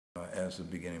as the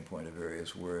beginning point of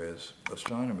Aries, whereas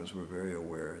astronomers were very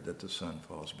aware that the sun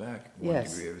falls back 1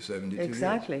 Yes. degree every 72 years.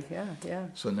 Exactly, yeah, yeah.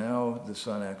 So now the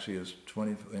sun actually is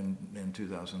in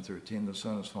 2013, the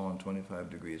sun has fallen 25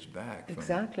 degrees back from,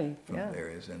 Exactly, from yeah.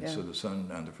 Aries. And Yeah. so the sun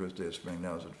on the first day of spring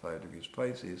now is at 5 degrees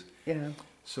Pisces. Yeah.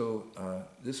 So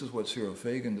this is what Cyril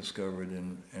Fagan discovered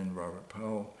and Robert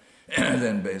Powell, and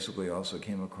then basically also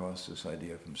came across this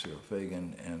idea from Cyril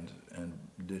Fagan and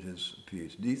did his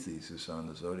PhD thesis on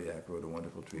the zodiac, wrote a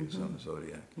wonderful treatise on the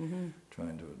zodiac,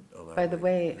 trying to elaborate. By the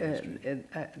way, the history.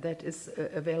 that is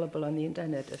available on the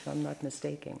internet, if I'm not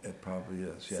mistaken. It probably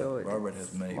is, yeah. So Robert it's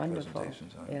has many wonderful.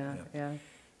 presentations on Yeah, it. yeah.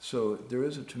 So there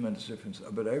is a tremendous difference,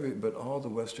 but all the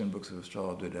Western books of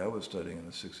astrology that I was studying in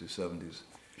the 60s, 70s,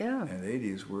 Yeah, and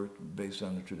 80s were based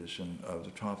on the tradition of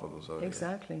the tropical zodiac.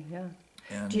 exactly, yeah.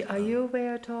 And, Are you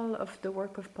aware at all of the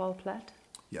work of Paul Platt?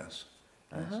 Yes.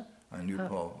 Uh-huh. I knew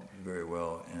Paul very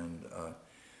well, and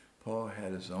Paul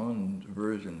had his own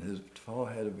version.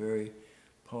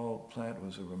 Paul Platt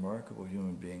was a remarkable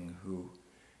human being who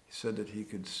said that he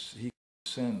could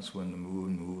sense when the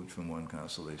moon moved from one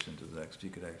constellation to the next. He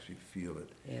could actually feel it.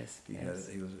 Yes,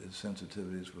 His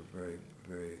sensitivities were very,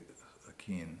 very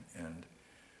keen, and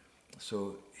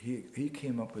so he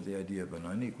came up with the idea of an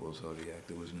unequal zodiac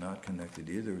that was not connected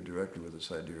either directly with the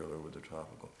sidereal or with the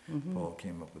tropical. Paul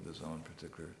came up with his own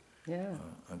particular Yeah.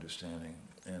 understanding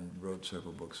and wrote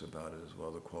several books about it as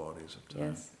well, the qualities of time.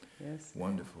 Yes, yes.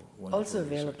 Wonderful, wonderful. Also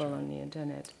researcher. available on the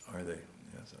internet. Are they?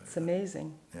 Yes. It's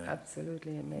amazing. Yeah.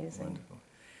 Absolutely amazing. Wonderful.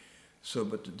 So,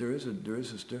 but there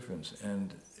is this difference,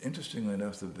 and interestingly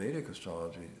enough, the Vedic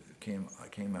astrology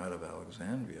came out of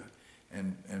Alexandria,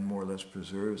 and more or less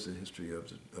preserves the history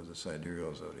of the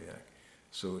sidereal zodiac.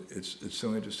 So it's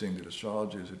so interesting that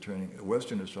astrologers are turning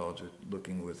Western astrology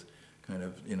looking with kind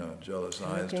of jealous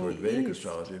eyes Looking toward Vedic east.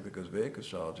 astrology, because Vedic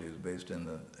astrology is based in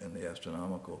the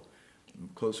astronomical,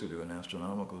 closer to an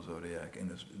astronomical zodiac,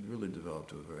 and it's really developed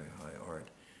to a very high art.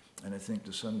 And I think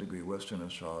to some degree Western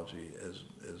astrology,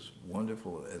 as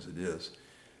wonderful as it is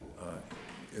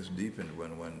deepened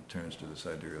when one turns to the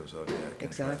sidereal zodiac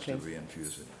and tries to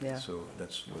reinfuse it. Yeah. So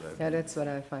that's what I've Yeah, that's what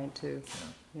I find too.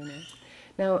 Yeah.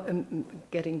 Now,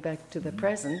 getting back to the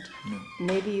present,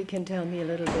 maybe you can tell me a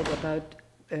little bit about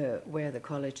where the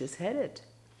college is headed.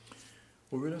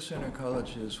 Well, Riddle Center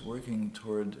College is working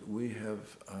toward,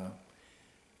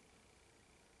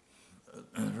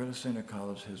 Riddle Center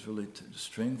College has really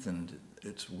strengthened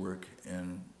its work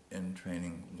in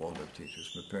training Waldorf teachers,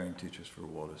 preparing teachers for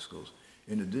Waldorf schools.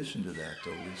 In addition to that,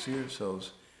 though, we see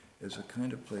ourselves as a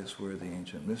kind of place where the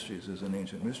ancient mysteries is an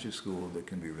ancient mystery school that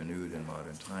can be renewed in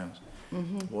modern times.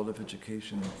 Waldorf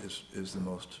education is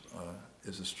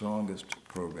the strongest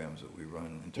programs that we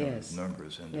run in terms of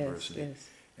numbers and diversity. Yes.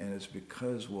 And it's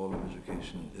because Waldorf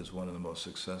education is one of the most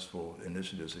successful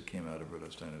initiatives that came out of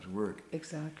Rudolf Steiner's work.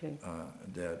 Exactly.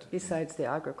 Besides the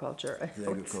agriculture,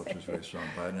 the agriculture is very strong.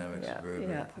 Biodynamics is very,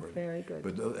 very important. Very good.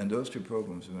 But those two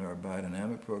programs, our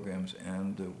biodynamic programs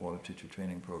and the Waldorf teacher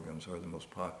training programs, are the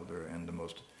most popular and the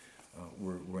most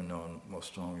we're known most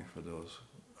strongly for those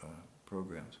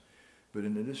programs. But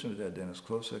in addition to that, Dennis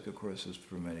Klosek, of course, has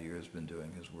for many years been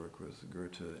doing his work with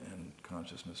Goethe and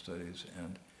consciousness studies,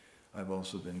 and I've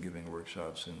also been giving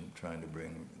workshops and trying to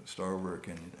bring star work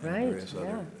and various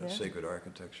other sacred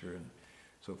architecture and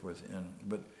so forth in.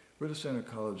 But Riddle Center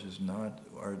College is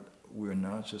we're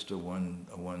not just a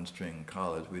one-string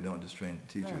college. We don't just train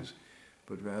teachers,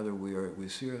 but rather we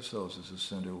see ourselves as a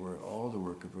center where all the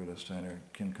work of Rudolf Steiner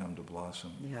can come to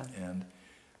blossom. Yeah. And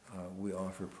we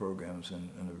offer programs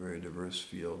in the very diverse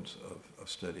fields of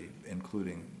study,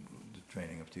 including the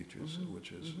training of teachers,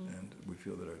 and we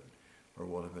feel that our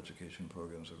Waldorf education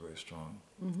programs are very strong.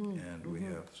 And we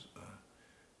have,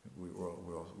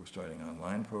 we're starting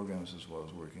online programs as well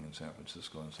as working in San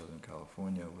Francisco and Southern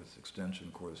California with extension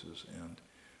courses, and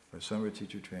our summer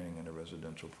teacher training and our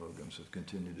residential programs have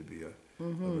continued to be a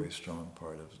very strong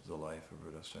part of the life of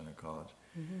Rudolf Steiner College.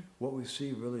 What we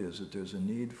see really is that there's a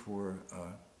need for,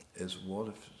 as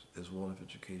Waldorf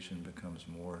education becomes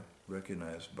more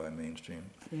recognized by mainstream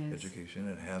education,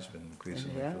 it has been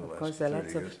increasingly for the last 30 years. Of course, there are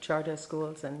lots of charter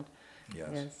schools and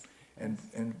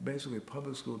and basically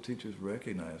public school teachers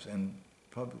recognize, and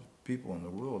people in the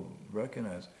world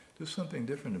recognize, there's something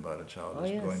different about a child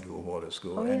who's going to a Waldorf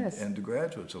school, and the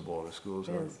graduates of Waldorf schools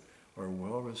are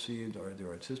well received, they're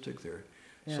artistic, they're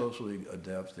socially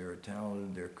adept, they're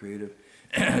talented, they're creative,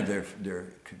 they're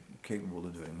capable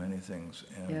of doing many things,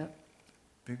 and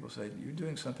people say, you're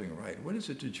doing something right. What is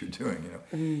it that you're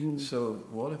doing? So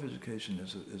Waldorf education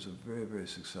is a very, very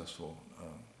successful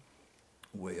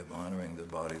way of honoring the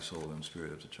body, soul, and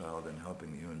spirit of the child and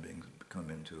helping the human beings come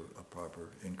into a proper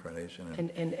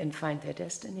incarnation And find their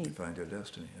destiny. find their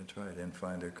destiny. That's right, and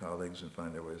find their colleagues and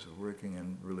find their ways of working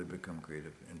and really become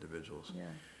creative individuals. Yeah.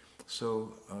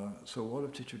 So, so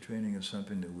Waldorf teacher training is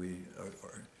something that we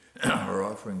are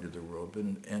offering to the world,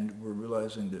 and we're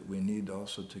realizing that we need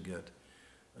also to get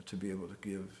to be able to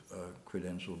give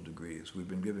credentialed degrees. We've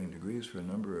been giving degrees for a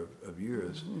number of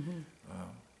years.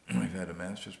 We've had a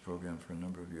master's program for a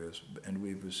number of years, and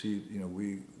we've received,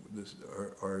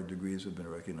 our degrees have been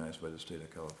recognized by the state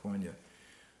of California,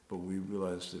 but we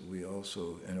realized that we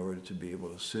also, in order to be able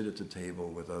to sit at the table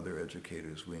with other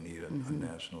educators, we need a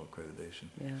national accreditation.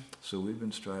 Yeah. So we've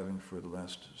been striving for the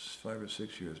last 5 or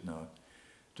 6 years now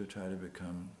to try to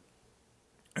become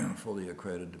fully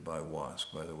accredited by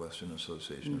WASC, by the Western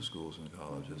Association of Schools and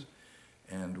Colleges.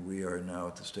 And we are now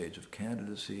at the stage of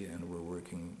candidacy, and we're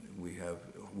working,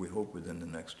 we hope within the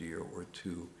next year or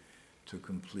two to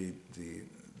complete the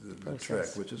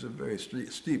trek, which is a very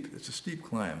steep, it's a steep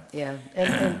climb. Yeah,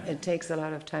 and it takes a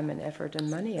lot of time and effort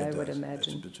and money, I would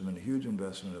imagine. It's been a huge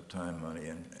investment of time, money,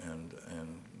 and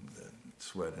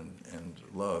sweat and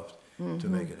love to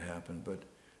make it happen. But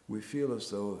we feel as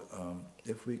though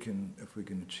if we can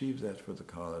achieve that for the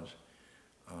college,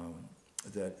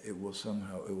 that it will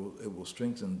somehow, it will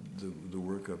strengthen the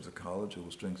work of the college, it will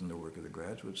strengthen the work of the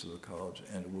graduates of the college,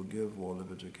 and it will give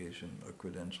Waldorf education a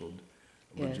credentialed,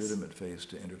 legitimate face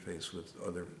to interface with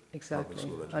other public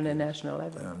school educators. On a national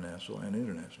level. On a national and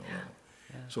international level.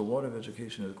 Yeah. So Waldorf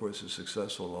education, of course, is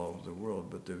successful all over the world,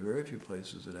 but there are very few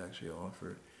places that actually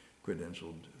offer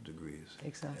credentialed degrees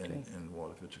in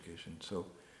Waldorf education. So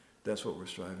that's what we're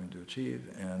striving to achieve,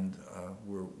 and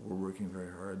we're working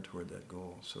very hard toward that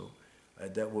goal. So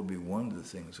that will be one of the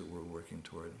things that we're working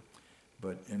toward.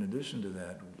 But in addition to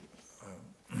that,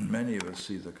 many of us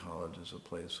see the college as a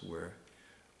place where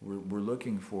we're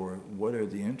looking for what are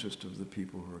the interests of the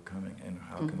people who are coming, and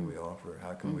how can we offer,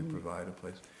 how can we provide a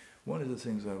place. One of the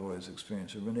things I've always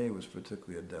experienced, and Renee was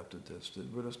particularly adept at this,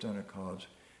 that Rudolph Steiner College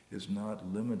is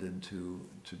not limited to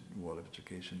Waldorf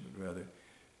education, but rather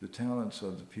the talents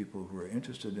of the people who are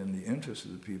interested in the interests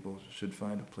of the people should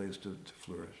find a place to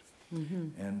flourish.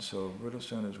 And so Rudolph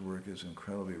Steiner's work is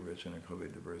incredibly rich and incredibly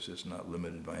diverse. It's not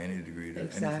limited by any degree to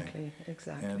anything.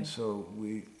 Exactly. And so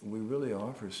we really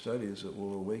offer studies that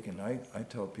will awaken. I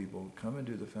tell people, come and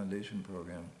do the foundation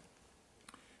program,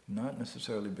 not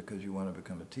necessarily because you want to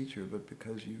become a teacher, but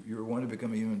because you want to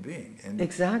become a human being. And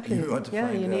exactly. You want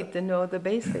to you need to know the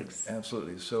basics.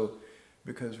 Absolutely. So,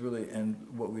 because really, and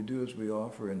what we do is we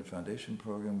offer in the foundation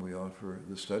program, we offer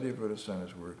the study of Rudolf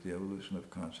Steiner's work, the evolution of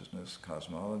consciousness,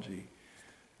 cosmology.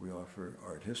 We offer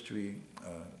art history.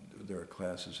 There are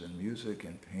classes in music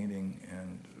and painting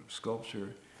and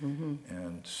sculpture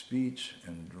and speech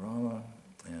and drama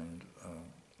and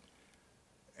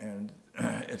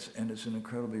it's an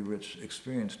incredibly rich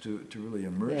experience to really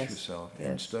immerse yourself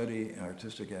in study,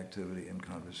 artistic activity, and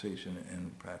conversation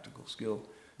and practical skill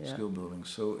building.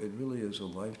 So it really is a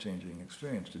life-changing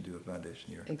experience to do a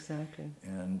foundation year. Exactly.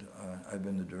 And I've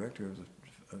been the director of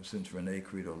since Rene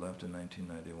Credo left in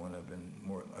 1991.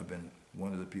 I've been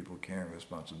one of the people carrying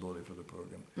responsibility for the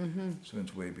program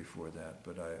since way before that.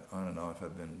 But on and off,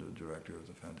 I've been the director of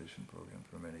the foundation program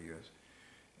for many years.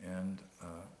 And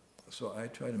so I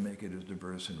try to make it as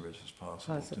diverse and rich as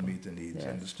possible to meet the needs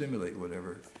and to stimulate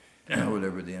whatever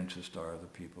the interests are of the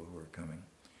people who are coming.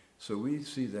 So we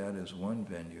see that as one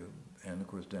venue, and of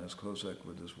course Dennis Klosek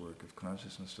with his work of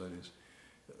consciousness studies,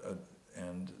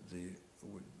 and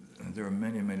there are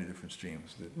many, many different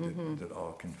streams that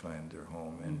all can find their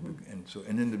home. And so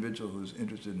an individual who's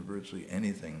interested in virtually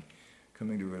anything,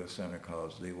 coming to Rudolph Steiner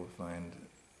College, they will find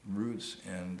roots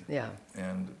and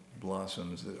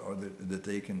blossoms that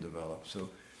they can develop. So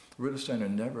Rudolf Steiner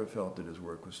never felt that his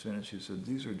work was finished. He said,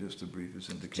 these are just the briefest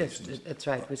indications. That's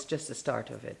right, it was just the start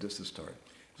of it. Just the start.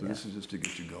 So this is just to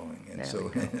get you going.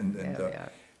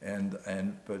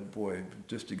 And but boy,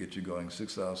 just to get you going,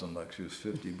 6,000 lectures,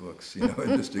 50 books,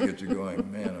 just to get you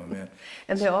going, man, oh man.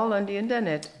 And they're all on the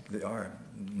internet. They are,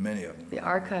 many of them. The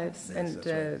archives, and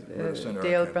right.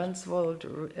 Dale Brunswold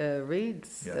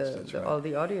reads all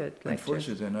the audio lectures.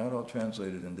 Unfortunately, they're not all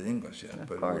translated into English yet,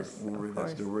 but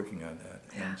they're working on that.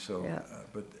 And so,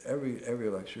 but every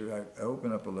lecture, I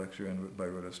open up a lecture by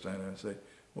Rudolf Steiner and say,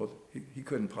 well, he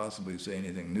couldn't possibly say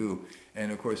anything new.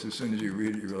 And of course, as soon as you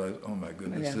read it, you realize, oh my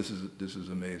goodness, this is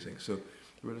amazing. So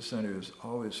Rudolf Steiner is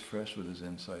always fresh with his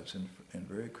insights and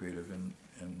very creative and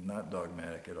not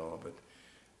dogmatic at all,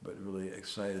 but really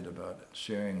excited about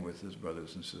sharing with his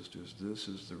brothers and sisters. This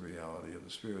is the reality of the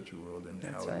spiritual world and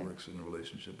how it works in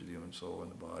relationship to the human soul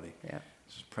and the body. Yeah.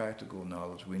 This is practical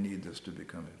knowledge. We need this to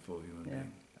become a full human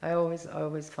being. I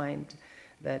always find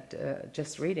that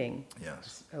just reading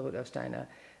Yes. Rudolf Steiner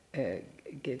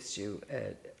gives you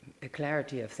a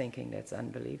clarity of thinking that's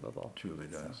unbelievable. Truly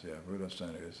does, yeah. Rudolf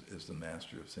Steiner is the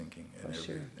master of thinking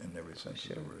in every sense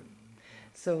of the word.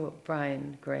 So,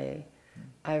 Brian Gray,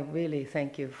 I really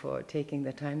thank you for taking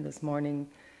the time this morning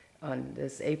on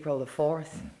this April the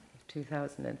 4th,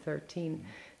 2013,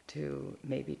 to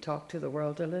maybe talk to the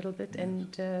world a little bit,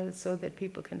 and so that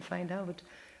people can find out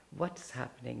what's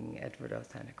happening at Rudolf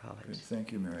Steiner College. Good.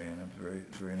 Thank you, Marianne. It was very,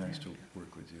 very nice to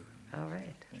work with you. All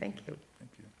right. Thank you.